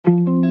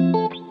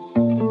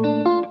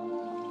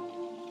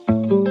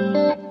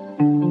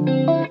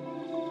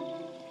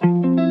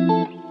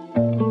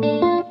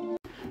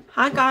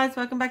guys,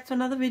 welcome back to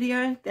another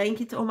video.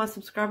 Thank you to all my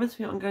subscribers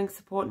for your ongoing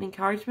support and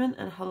encouragement,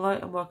 and hello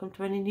and welcome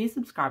to any new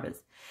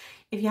subscribers.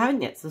 If you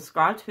haven't yet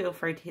subscribed, feel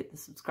free to hit the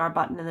subscribe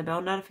button and the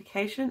bell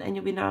notification and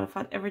you'll be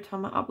notified every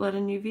time I upload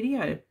a new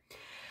video.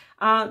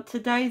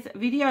 Today's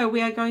video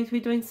we are going to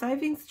be doing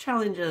savings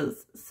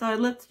challenges, so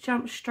let's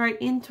jump straight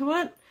into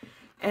it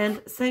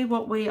and see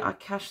what we are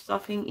cash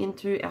stuffing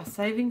into our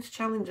savings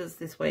challenges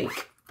this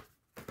week.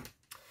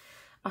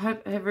 I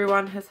hope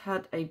everyone has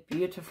had a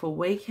beautiful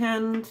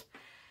weekend.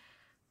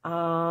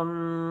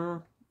 I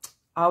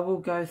will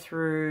go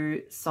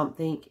through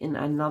something in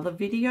another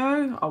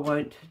video. I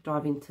won't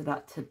dive into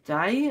that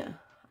today,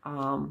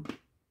 but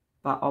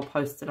I'll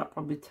post it up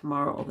probably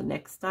tomorrow or the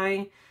next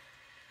day.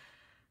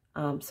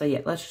 So yeah,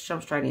 let's just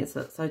jump straight into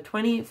it. So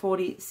 20,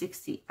 40,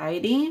 60,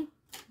 80,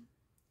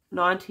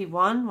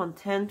 91,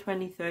 110,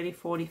 20, 30,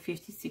 40,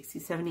 50, 60,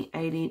 70,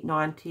 80,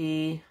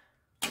 90,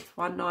 that's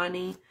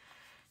 190.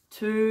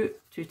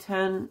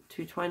 210,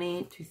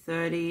 220,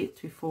 230,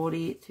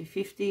 240,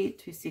 250,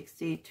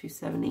 260,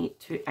 270,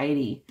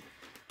 280.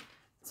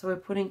 So we're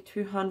putting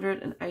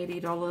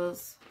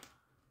 $280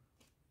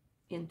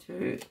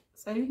 into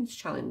savings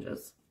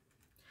challenges.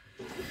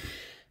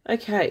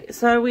 Okay,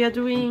 so we are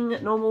doing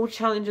normal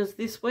challenges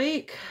this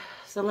week.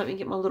 So let me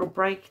get my little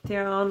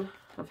breakdown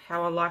of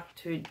how I like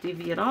to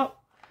divvy it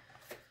up.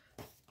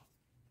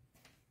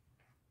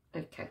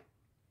 Okay,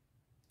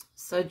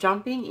 so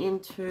jumping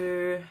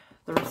into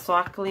the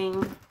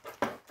recycling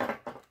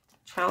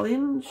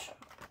challenge,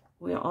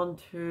 we're on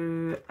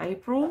to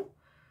April,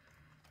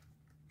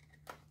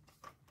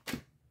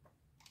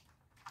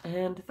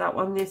 and that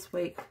one this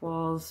week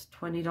was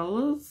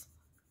 $20.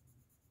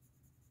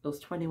 It was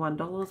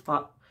 $21,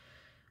 but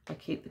I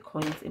keep the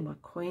coins in my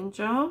coin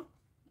jar,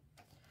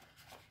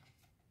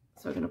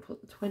 so we're going to put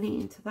the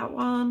 20 into that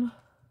one.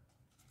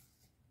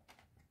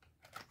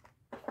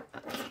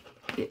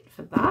 That's it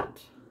for that.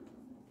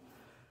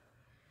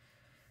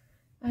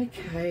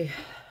 Okay,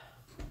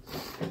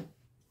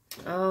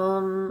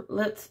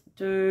 let's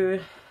do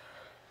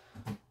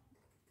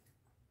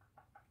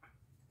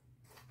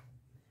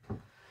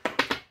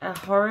a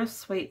horror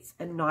sweets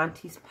and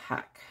 90s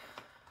pack.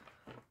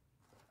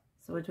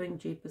 So we're doing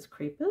Jeepers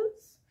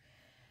Creepers.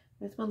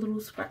 Where's my little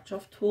scratch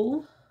off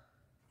tool?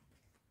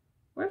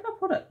 Where did I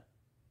put it?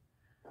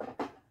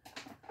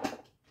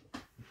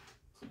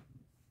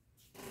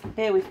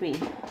 Bear with me.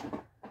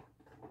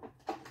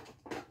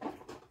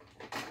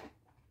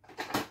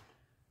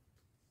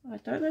 I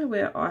don't know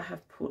where I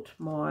have put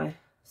my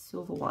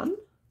silver one.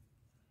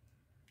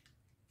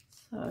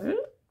 So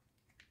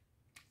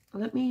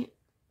let me,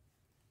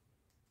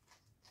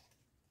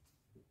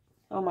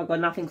 oh my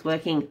god, nothing's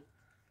working.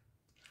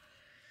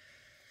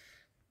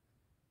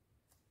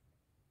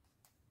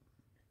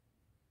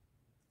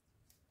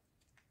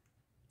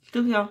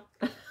 Still here.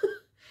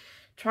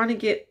 Trying to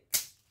get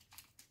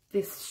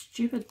this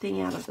stupid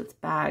thing out of its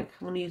bag.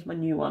 I'm going to use my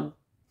new one.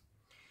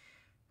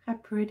 How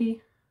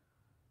pretty.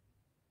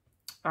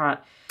 Alright,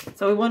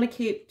 so we want to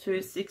keep to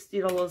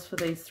 $60 for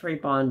these 3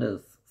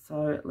 binders.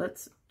 So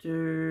let's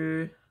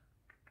do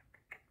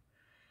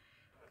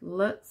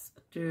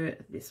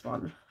this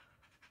one.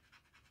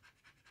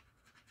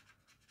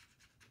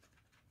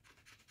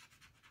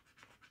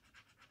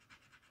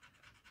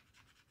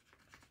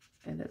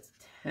 And it's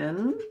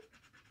 10.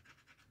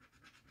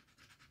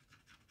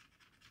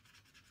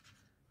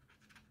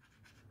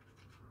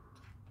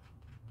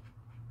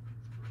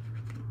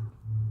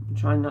 I'm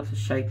trying not to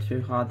shake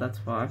too hard, that's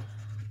why.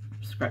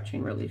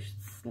 Scratching really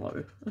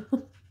slow.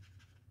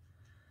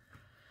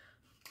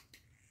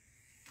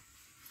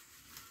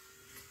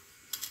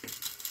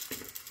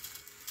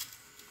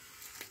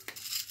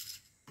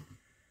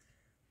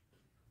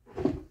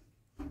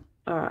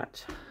 All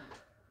right,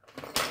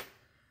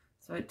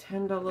 so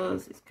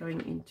 $10 is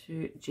going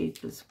into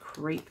Jeepers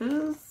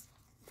Creepers.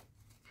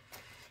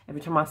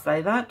 Every time I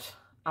say that,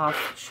 ask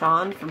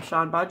Sean from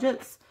Sean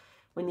Budgets.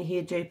 When you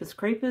hear Jeepers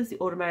Creepers, you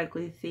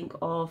automatically think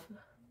of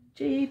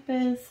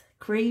Jeepers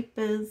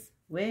Creepers,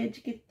 where'd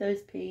you get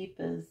those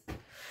peepers?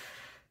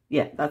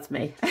 Yeah, that's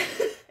me.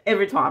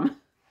 Every time.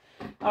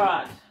 All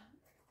right,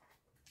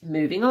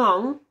 moving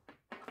along.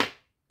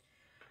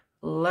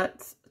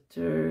 Let's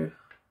do,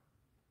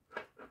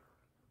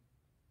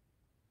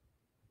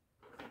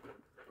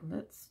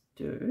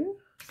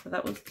 so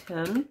that was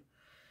 10.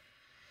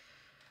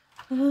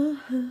 Oh,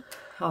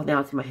 now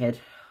it's in my head.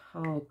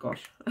 Oh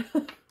gosh.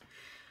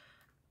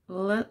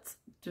 Let's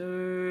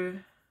do,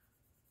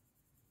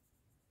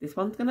 this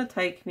one's going to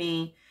take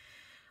me,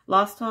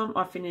 last time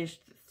I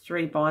finished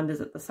 3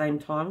 binders at the same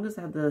time because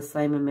I had the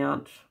same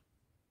amount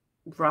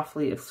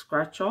roughly of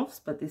scratch offs,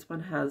 but this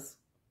one has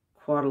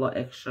quite a lot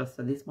extra,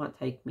 so this might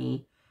take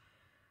me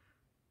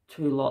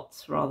 2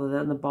 lots rather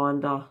than the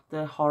binder.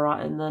 The horror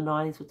and the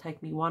 90s will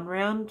take me 1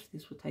 round,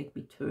 this will take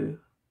me 2.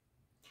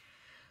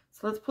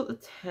 So let's put the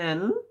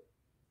 10.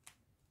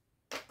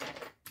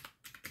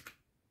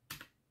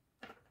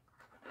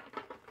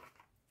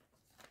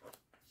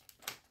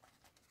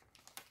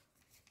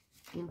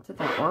 Into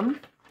that one,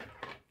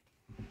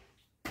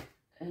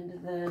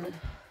 and then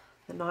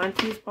the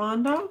 90s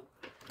binder.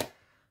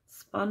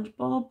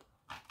 SpongeBob.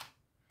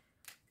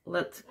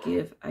 Let's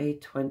give a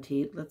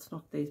 20. Let's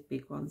knock these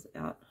big ones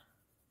out.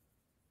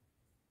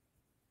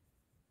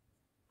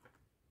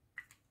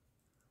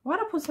 Why'd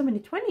I put so many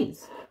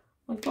 20s? Oh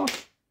my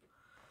gosh.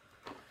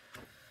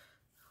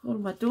 What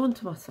am I doing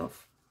to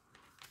myself?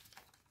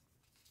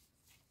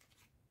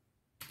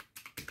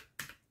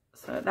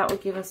 So that will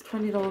give us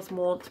 $20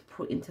 more to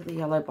put into the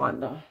yellow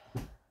binder.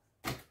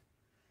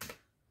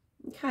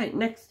 Okay,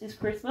 next is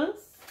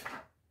Christmas.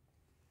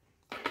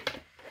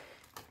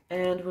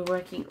 And we're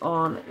working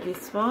on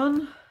this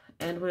one.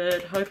 And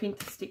we're hoping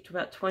to stick to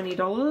about $20.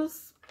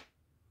 So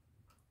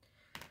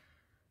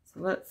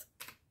let's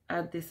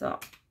add this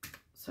up.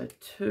 So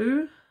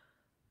 2.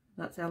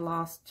 That's our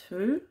last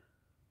 2.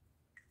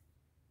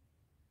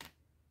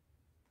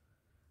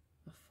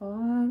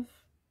 5.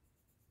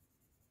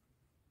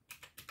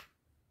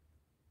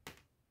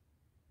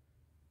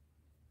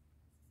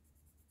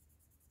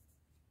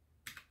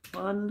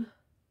 1.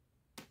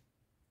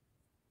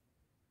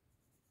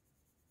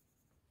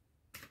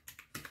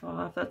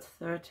 5, that's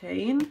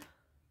 13.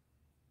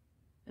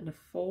 And a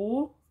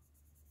 4.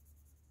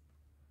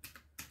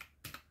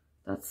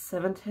 That's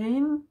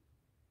 17.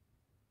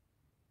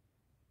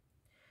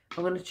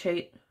 I'm going to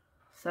cheat.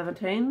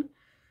 17.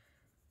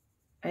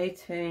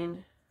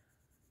 18.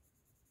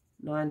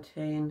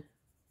 19,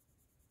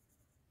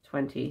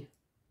 20.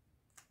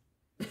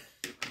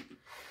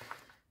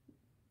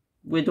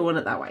 We're doing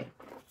it that way.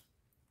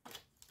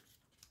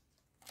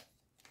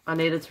 I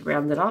needed to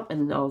round it up,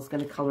 and I was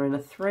going to colour in a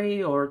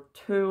 3 or a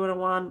 2 and a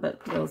 1, but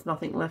there was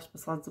nothing left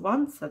besides the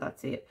 1, so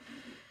that's it.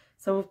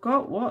 So we've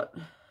got what?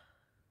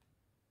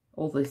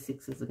 All these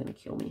 6s are going to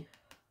kill me.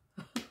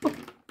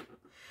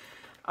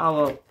 Oh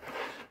well.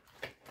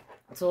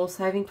 It's all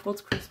saving towards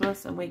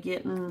Christmas, and we're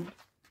getting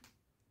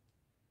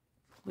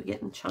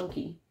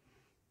chunky.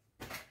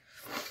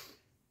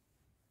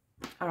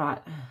 All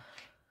right.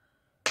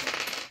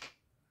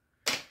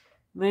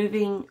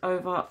 Moving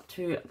over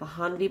to the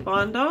handy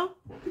binder.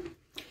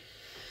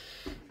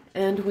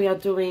 And we are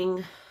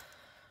doing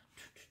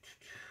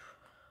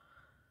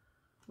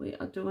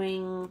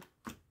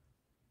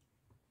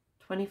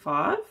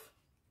 25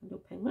 little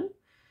penguin.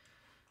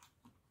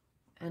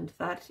 And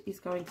that is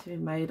going to be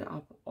made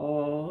up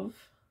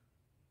of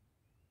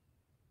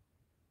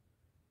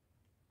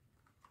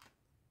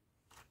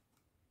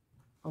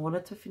I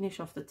wanted to finish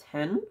off the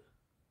 10.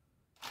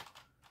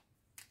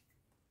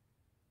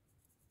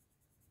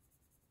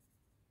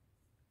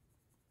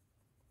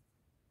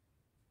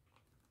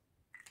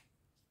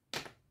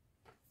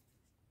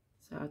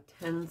 So our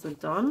 10s are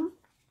done.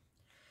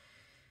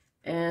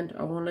 And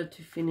I wanted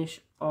to finish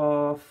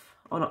off,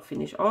 or not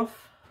finish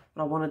off,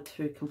 but I wanted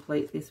to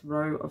complete this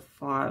row of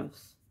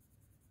 5s.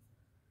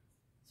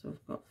 So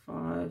I've got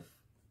 5,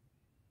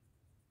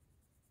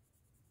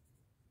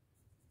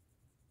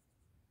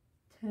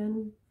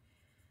 10,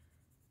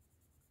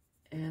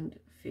 and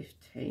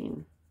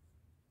 15.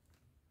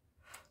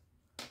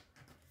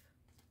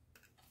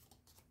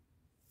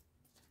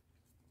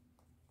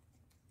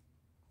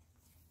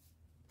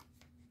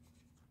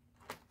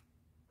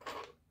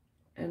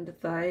 And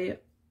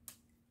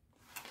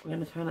we're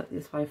going to turn it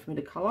this way for me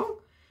to colour.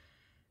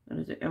 I'm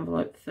going to do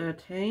envelope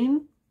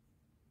 13,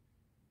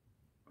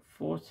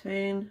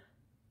 14,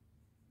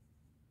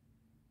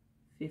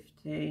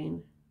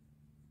 15,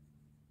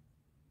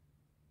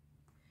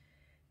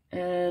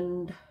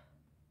 and I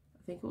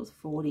think it was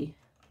 40.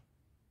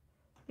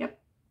 Yep.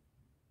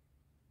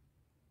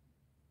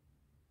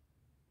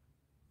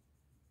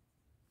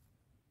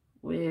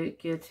 We're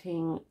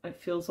getting,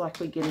 it feels like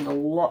we're getting a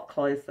lot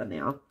closer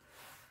now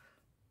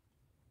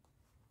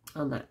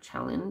on that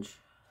challenge.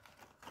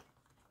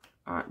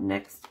 All right,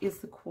 next is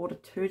the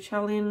Q2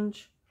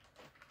 challenge.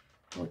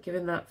 We're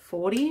giving that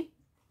 40.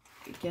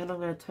 Again, I'm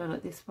going to turn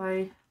it this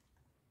way.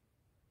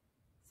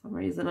 For some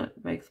reason it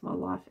makes my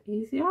life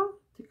easier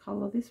to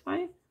colour this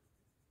way.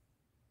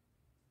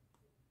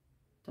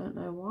 Don't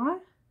know why.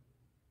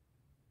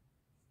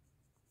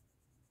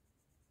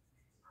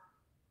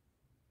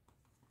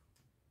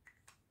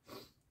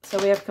 So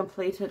we have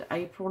completed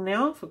April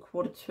now for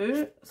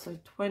Q2. So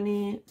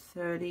 20,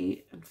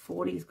 30 and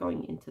 40 is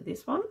going into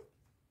this one.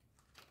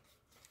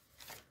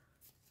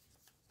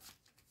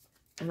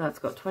 And that's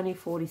got 20,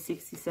 40,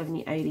 60,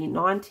 70, 80,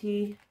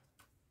 90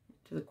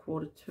 to the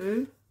Q2.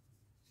 And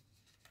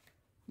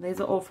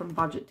these are all from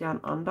Budget Down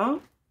Under.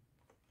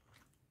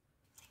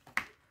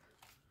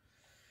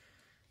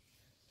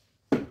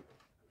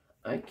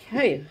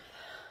 Okay.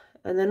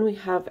 And then we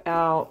have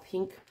our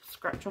pink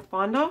scratch off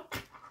binder.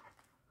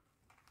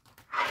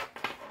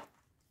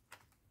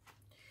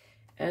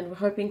 And we're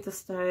hoping to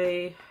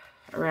stay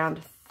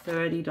around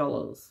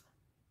 $30.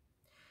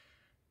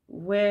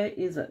 Where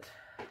is it?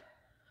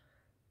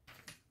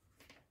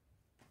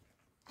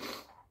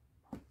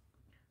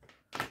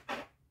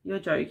 You're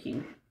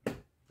joking.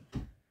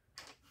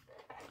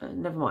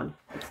 Never mind,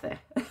 it's there.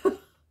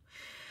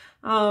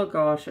 Oh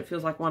gosh, it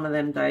feels like one of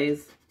them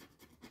days.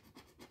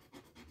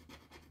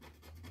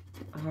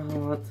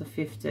 Oh, it's a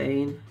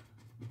 15.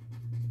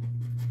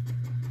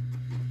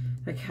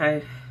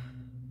 Okay.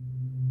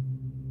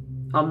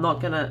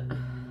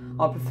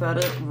 I prefer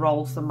to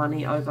roll some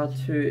money over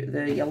to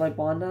the yellow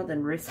binder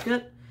than risk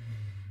it,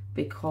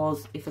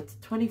 because if it's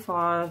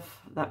 25,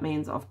 that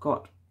means I've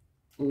got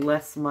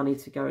less money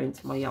to go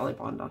into my yellow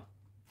binder,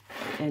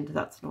 and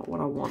that's not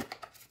what I want.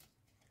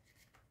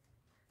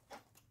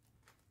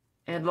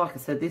 And like I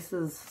said, this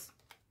is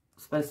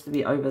supposed to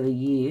be over the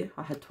year.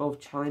 I had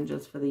 12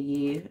 challenges for the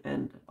year,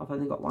 and I've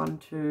only got 1,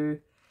 2,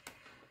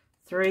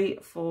 3,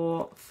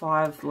 4,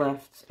 5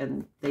 left,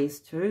 and these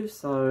 2.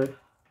 So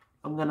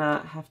I'm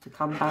gonna have to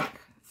come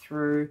back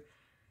through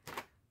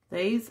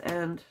these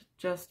and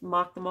just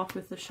mark them off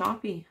with the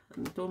Sharpie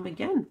and do them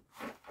again.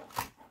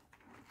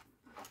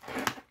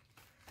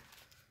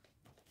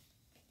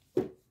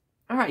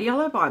 All right,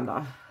 yellow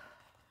binder.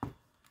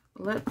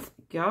 Let's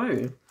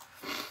go.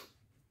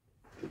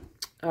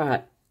 All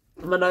right,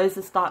 my nose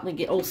is starting to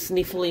get all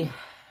sniffly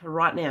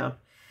right now.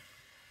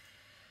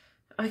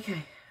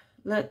 Okay,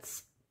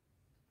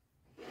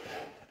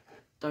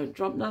 don't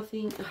drop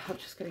nothing. I'm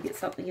just going to get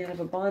something out of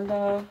a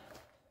binder.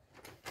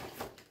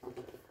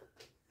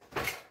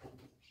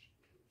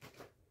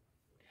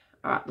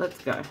 All right, let's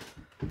go.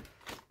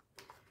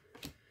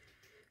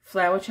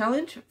 Flower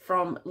challenge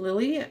from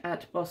Lily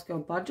at Boss Girl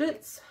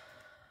Budgets.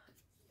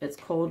 It's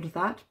called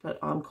that, but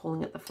I'm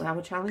calling it the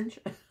flower challenge.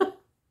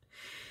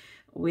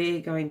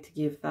 We're going to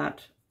give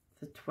that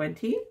the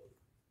 20.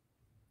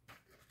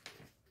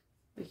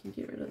 We can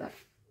get rid of that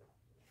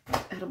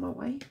out of my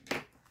way.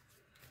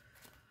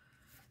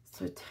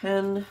 So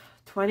 10,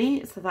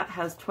 20. So that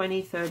has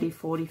 20, 30,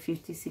 40,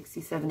 50,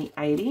 60, 70,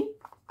 80.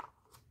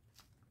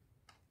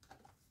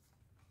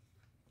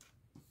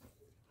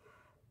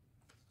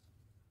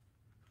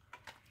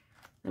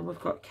 Then we've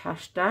got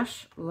Cash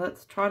Dash.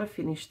 Let's try to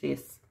finish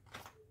this.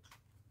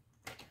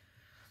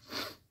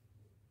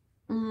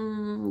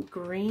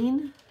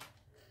 Green,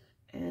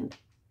 and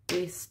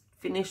we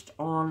finished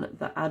on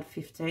the add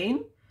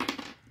 15.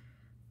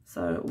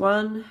 So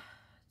 1,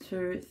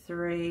 2,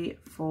 3,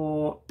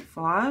 4,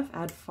 5,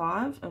 add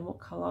 5. And what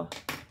color?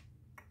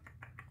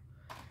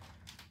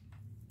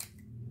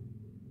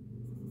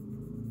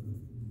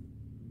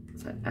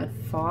 So add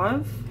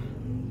 5,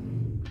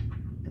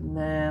 and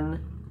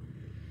then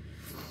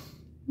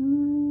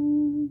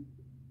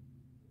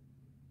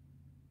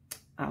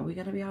are we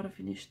going to be able to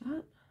finish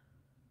that?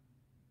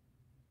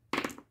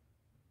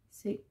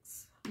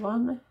 6,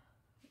 1,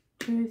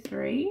 2,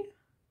 3,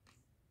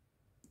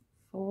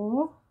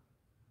 4.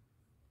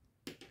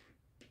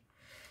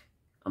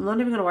 I'm not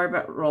even going to worry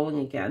about rolling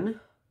again,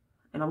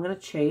 and I'm going to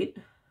cheat.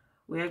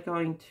 We are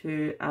going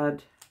to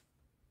add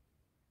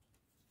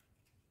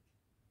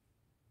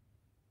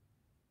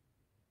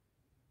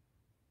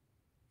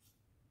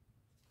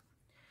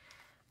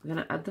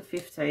the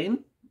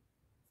 15,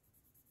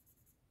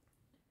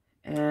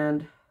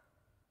 and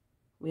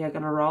we are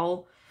going to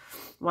roll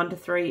 1 to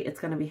 3.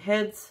 It's going to be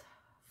heads.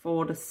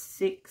 4 to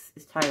 6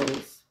 is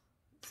tails.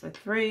 So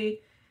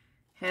 3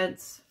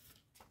 heads,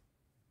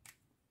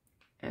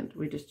 and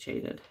we just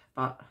cheated,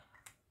 but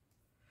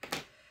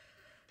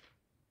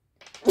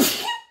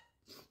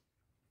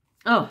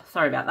oh,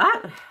 sorry about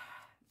that.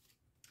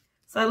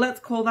 So let's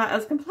call that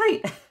as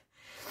complete.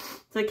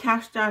 So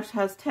Cash Dash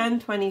has 10,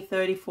 20,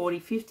 30, 40,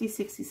 50,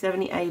 60,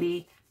 70,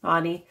 80,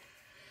 90,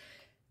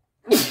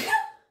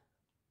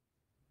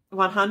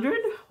 100,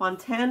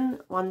 110,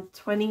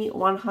 120,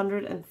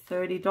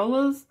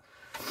 $130,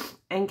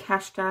 and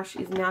Cash Dash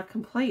is now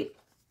complete.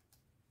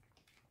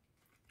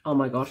 Oh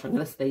my gosh, I'm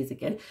going to sneeze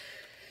again.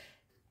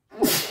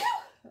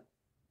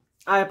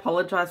 I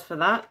apologize for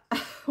that.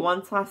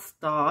 Once I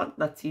start,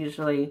 that's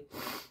usually,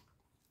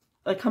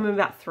 they come in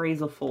about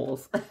 3s or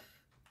 4s.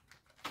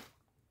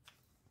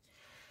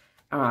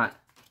 All right,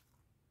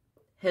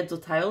 heads or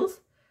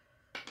tails?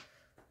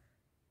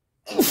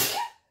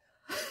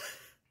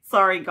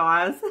 Sorry,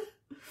 guys.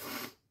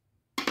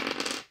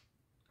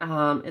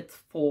 It's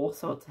 4,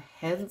 so it's a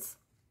heads.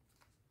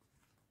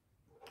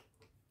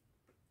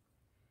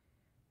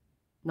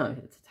 No,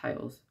 it's a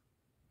tails.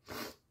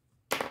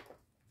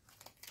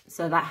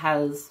 So that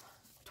has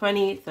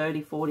 20,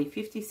 30, 40,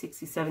 50,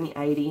 60, 70,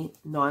 80,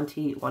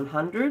 90,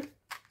 100.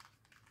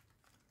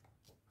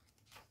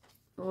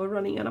 We're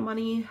running out of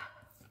money.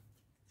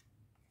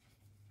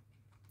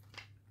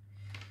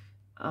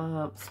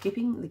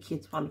 Skipping the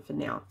kids one for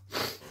now.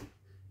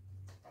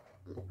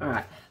 All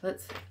right,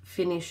 let's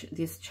finish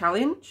this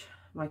challenge.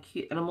 My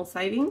cute animal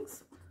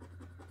savings.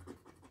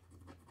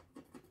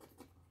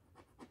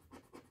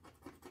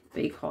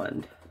 Be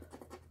kind.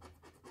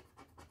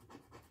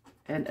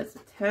 And it's a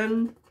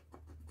 10.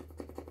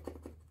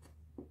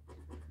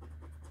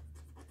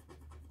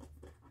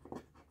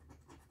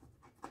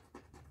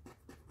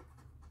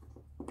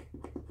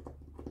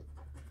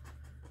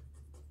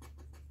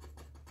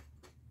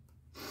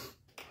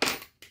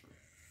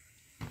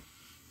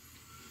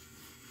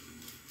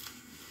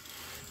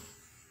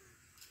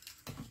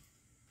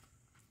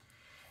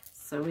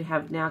 So we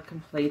have now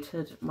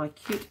completed my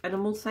cute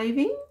animal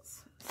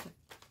savings. So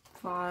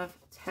 5,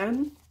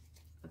 10.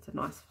 That's a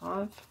nice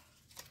 5.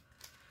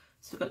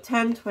 So we've got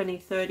 10, 20,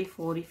 30,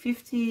 40,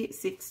 50,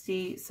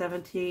 60,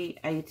 70,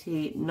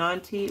 80,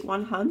 90,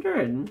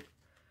 100.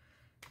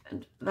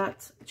 And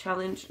that's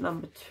challenge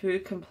number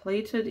 2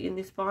 completed in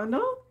this binder.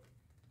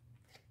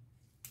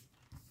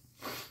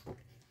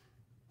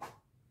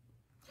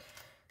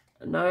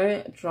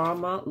 No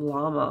drama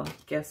llama.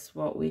 Guess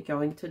what we're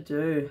going to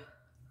do?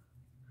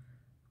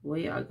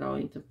 We are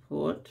going to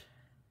put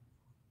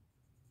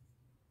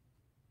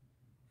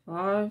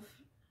 5,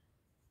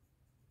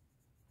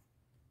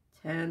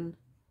 10,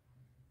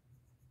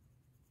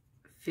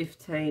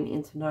 15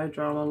 into no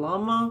drama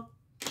llama.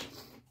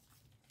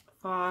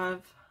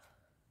 5,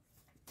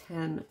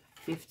 10,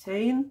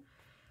 15.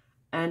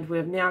 And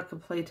we've now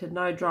completed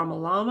no drama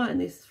llama,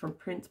 and this is from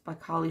Prints by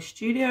Carly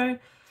Studio.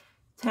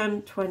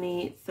 10,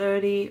 20,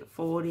 30,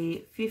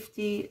 40,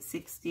 50,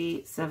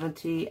 60,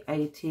 70,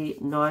 80,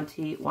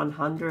 90,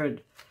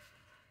 100.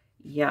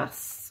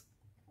 Yes.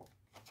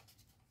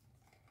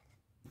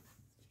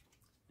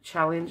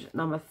 Challenge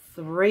number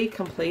 3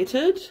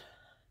 completed.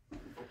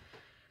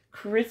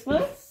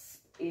 Christmas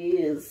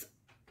is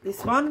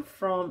this one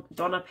from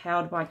Donna,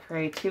 Powered by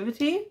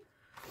Creativity.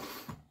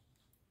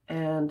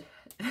 And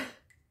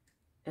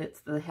it's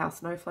the How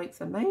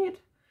Snowflakes Are Made.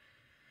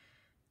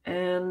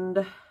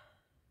 And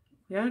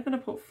we are going to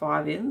put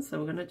 5 in, so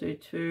we're going to do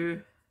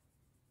 2,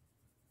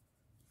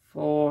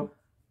 4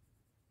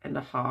 and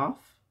a half.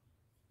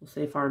 We'll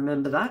see if I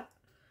remember that.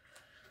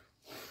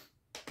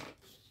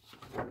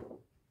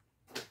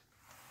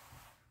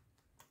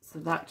 So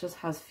that just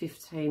has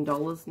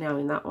 $15 now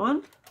in that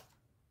one.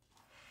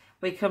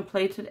 We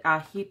completed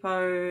our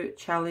hippo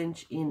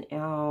challenge in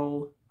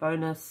our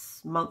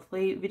bonus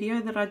monthly video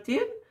that I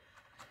did.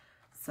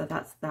 So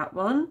that's that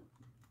one.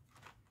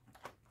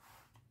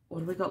 What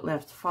have we got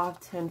left? 5,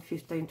 10,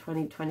 15,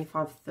 20,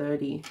 25,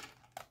 30.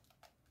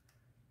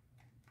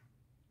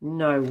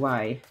 No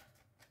way.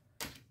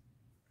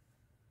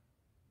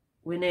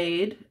 We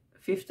need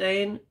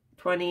 15,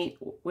 20,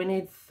 we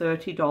need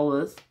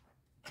 $30.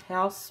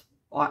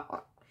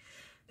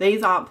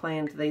 These aren't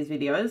planned, these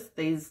videos.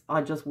 These,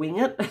 I just wing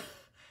it.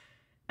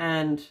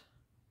 And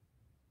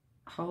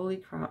holy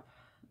crap.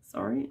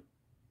 Sorry.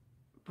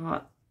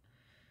 But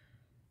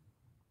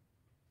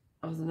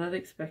I was not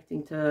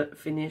expecting to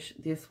finish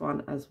this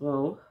one as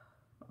well.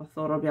 I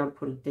thought I'd be able to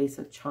put a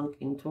decent chunk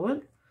into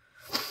it.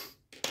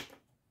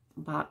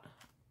 But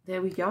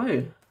there we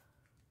go.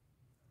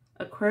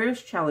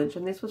 Aquarius challenge,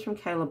 and this was from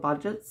Kayla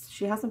Budgets.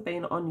 She hasn't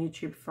been on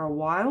YouTube for a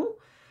while,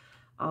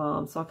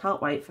 so I can't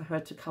wait for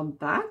her to come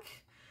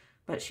back.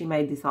 But she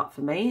made this up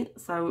for me.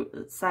 So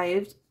it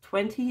saved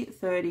 20,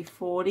 30,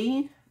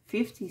 40,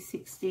 50,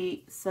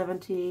 60,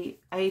 70,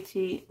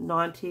 80,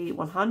 90,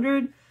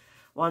 100.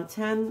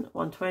 110,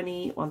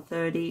 120,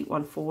 130,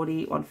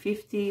 140,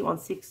 150,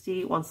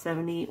 160,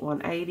 170,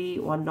 180,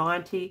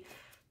 190,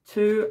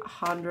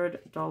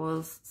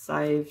 $200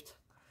 saved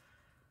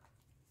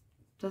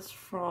just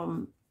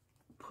from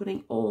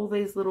putting all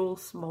these little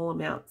small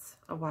amounts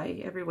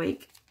away every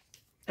week,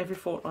 every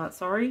fortnight,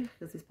 sorry,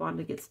 because this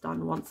binder gets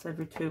done once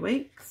every 2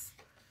 weeks.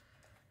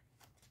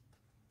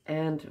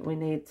 And we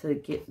need to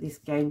get this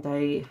game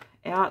day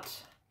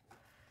out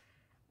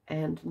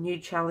and new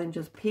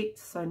challenges picked,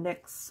 so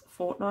next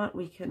fortnight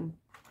we can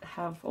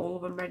have all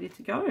of them ready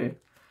to go.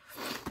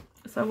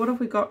 So what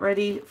have we got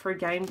ready for a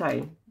game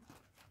day?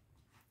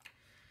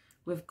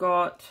 We've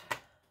got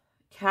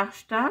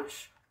Cash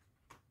Dash.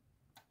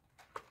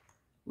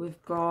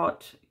 We've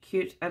got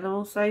Cute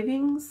Animal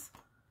Savings.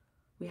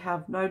 We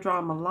have No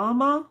Drama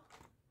Llama.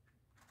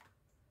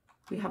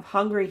 We have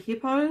Hungry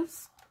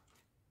Hippos.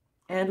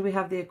 And we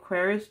have the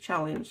Aquarius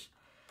Challenge.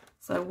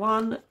 So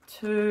 1,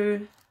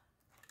 2,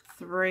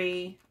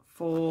 3,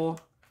 4,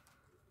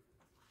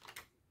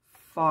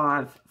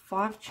 5.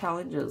 5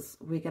 challenges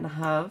we're going to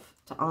have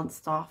to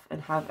unstuff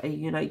and have a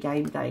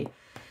game day.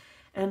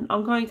 And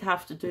I'm going to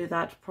have to do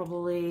that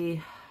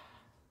probably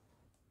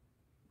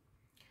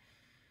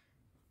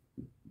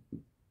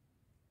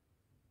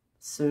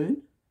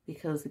soon,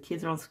 because the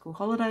kids are on school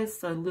holidays,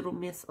 so little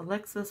Miss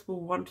Alexis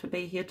will want to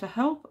be here to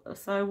help.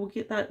 So we'll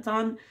get that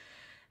done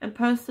and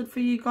posted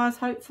for you guys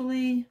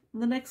hopefully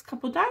in the next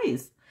couple of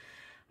days.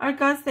 Alright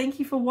guys, thank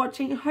you for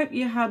watching. I hope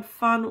you had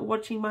fun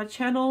watching my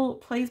channel.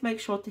 Please make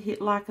sure to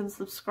hit like and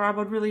subscribe.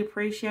 I'd really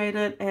appreciate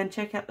it. And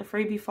check out the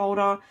freebie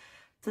folder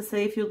to see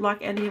if you'd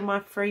like any of my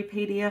free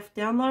PDF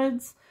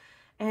downloads.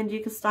 And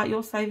you can start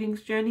your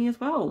savings journey as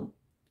well.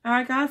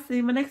 Alright guys, see you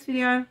in my next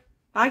video.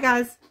 Bye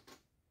guys.